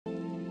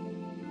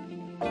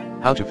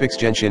How to fix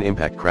Genshin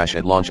Impact Crash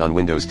at launch on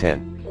Windows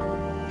 10.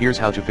 Here's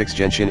how to fix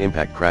Genshin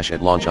Impact Crash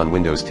at launch on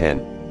Windows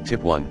 10.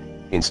 Tip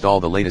 1.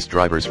 Install the latest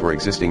drivers for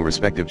existing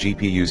respective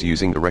GPUs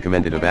using the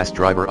recommended Avast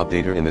driver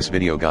updater in this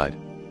video guide.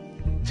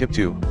 Tip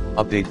 2.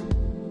 Update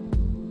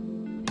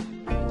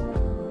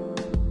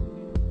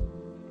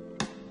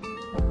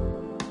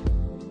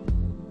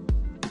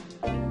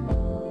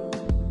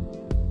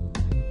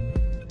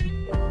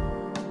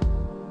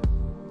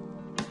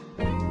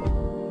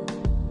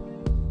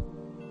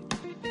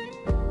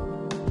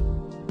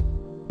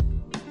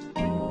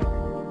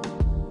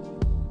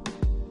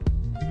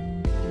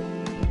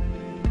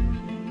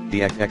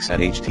DirectX at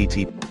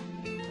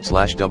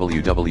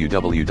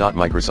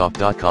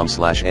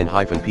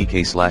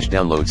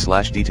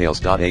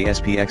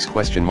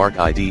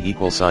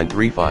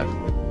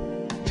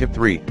Tip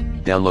 3.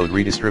 Download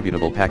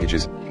redistributable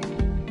packages.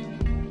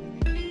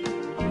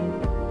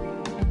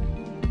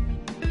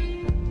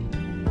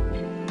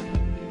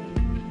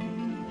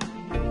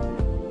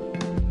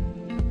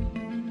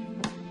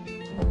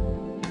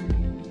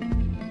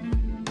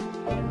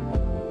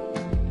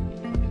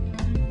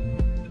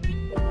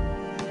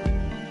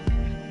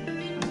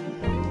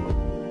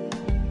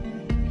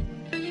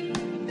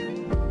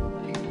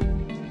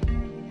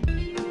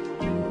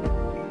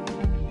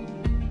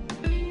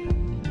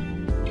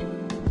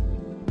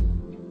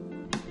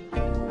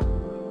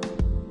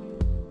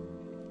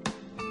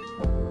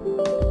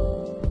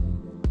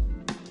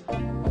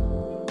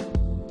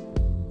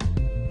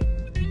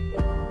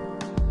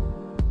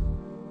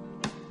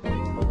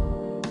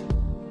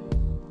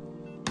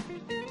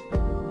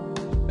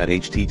 At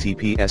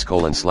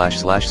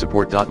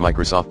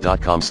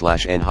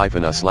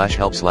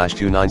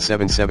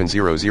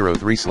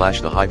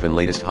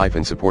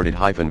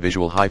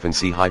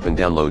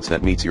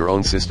that meets your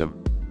own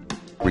system.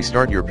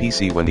 Restart your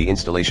PC when the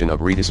installation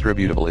of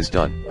redistributable is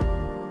done.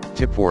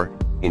 Tip 4.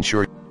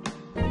 Ensure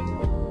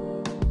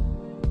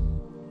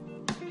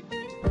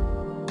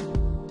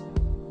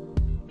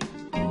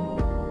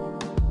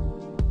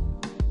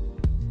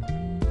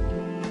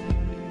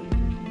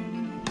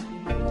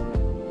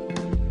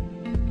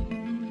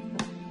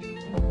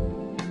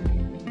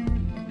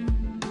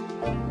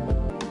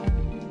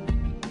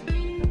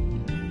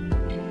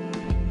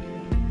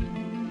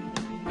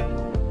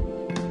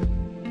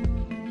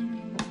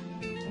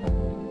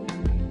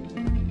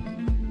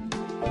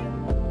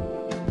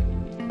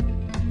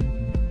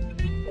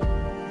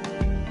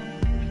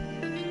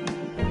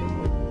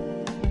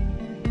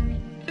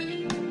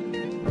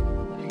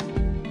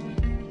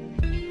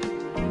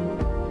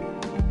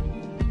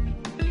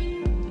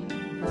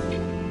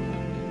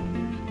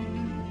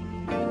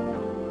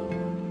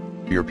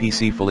your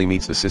PC fully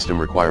meets the system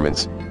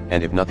requirements,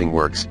 and if nothing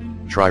works,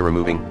 try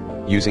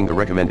using the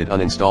recommended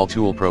Uninstall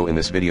Tool Pro in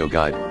this video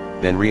guide,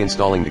 then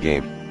reinstalling the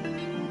game.